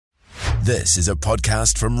This is a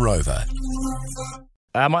podcast from Rover.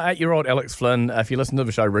 My 8-year-old Alex Flynn, if you listen to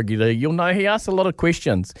the show regularly, you'll know he asks a lot of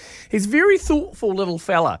questions. He's a very thoughtful little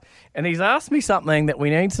fella, and he's asked me something that we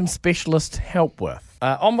need some specialist help with.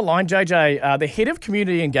 On the line, JJ, the head of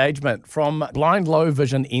community engagement from Blind Low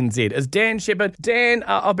Vision NZ is Dan Shepherd. Dan,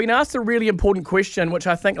 I've been asked a really important question, which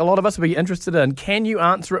I think a lot of us will be interested in. Can you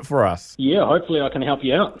answer it for us? Yeah, hopefully I can help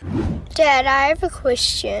you out. Dad, I have a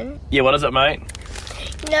question. Yeah, what is it, mate?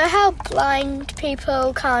 You know how blind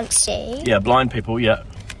people can't see? Yeah, blind people, yeah.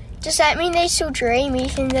 Does that mean they still dream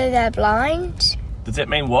even though they're blind? Does that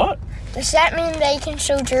mean what? Does that mean they can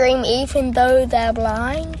still dream even though they're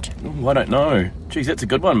blind? Ooh, I don't know. Geez, that's a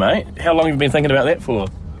good one, mate. How long have you been thinking about that for?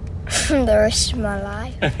 The rest of my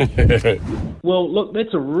life. Well, look,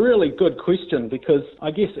 that's a really good question because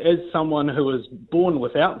I guess as someone who is born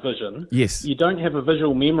without vision, Yes. you don't have a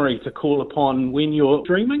visual memory to call upon when you're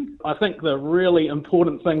dreaming. I think the really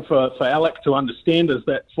important thing for Alec to understand is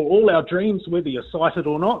that for all our dreams, whether you're sighted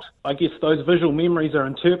or not, I guess those visual memories are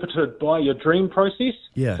interpreted by your dream process.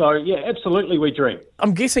 Yeah. So, yeah, absolutely we dream.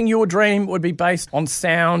 I'm guessing your dream would be based on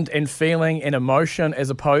sound and feeling and emotion as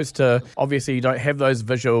opposed to, obviously, you don't have those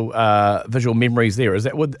visual memories there.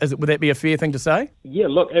 Would that be a fair thing to say? Yeah,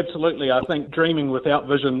 look, absolutely. I think dreaming without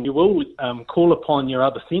vision, you will call upon your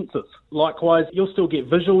other senses. Likewise, you'll still get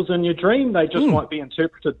visuals in your dream. They just might be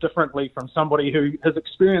interpreted differently from somebody who has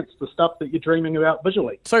experienced the stuff that you're dreaming about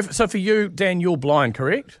visually. So for you, Dan, you're blind,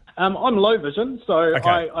 correct? I'm low vision, so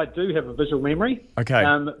Okay. I do have a visual memory. Okay.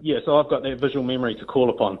 So I've got that visual memory to call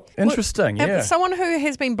upon. Interesting, yeah. Someone who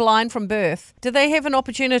has been blind from birth, do they have an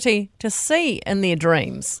opportunity to see in their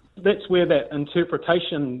dreams? That's where that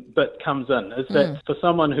interpretation bit comes in, is that for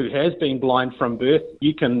someone who has been blind from birth,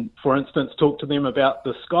 you can, for instance, talk to them about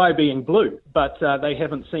the sky being blue, but they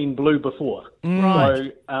haven't seen blue before.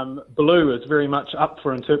 Right. So blue is very much up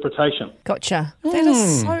for interpretation. Gotcha. That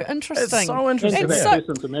is so interesting. It's so interesting. Into And that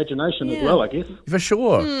person's imagination as well, I guess. For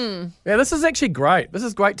sure. Yeah, this is actually great. This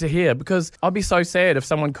is great to hear because I'd be so sad if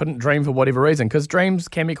someone couldn't dream for whatever reason because dreams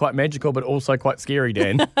can be quite magical but also quite scary,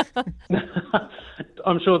 Dan.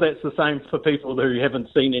 I'm sure that's the same for people who haven't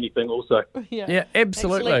seen anything also. Yeah,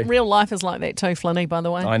 absolutely. Actually, real life is like that too, Flinny, by the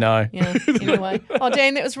way. I know. Yeah, anyway. Oh,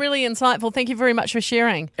 Dan, that was really insightful. Thank you very much for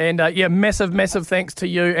sharing. And massive thanks to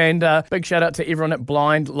you and big shout out to everyone at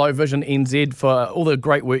Blind Low Vision NZ for all the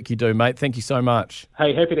great work you do, mate. Thank you so much.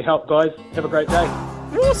 Hey, happy to help, guys. Have a great day.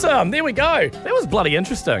 Awesome. There we go. That was bloody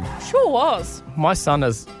interesting. Sure was. My son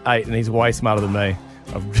is 8 and he's way smarter than me.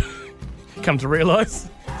 I've come to realise.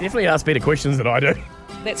 Definitely ask better questions than I do.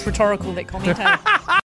 That's rhetorical, that comment.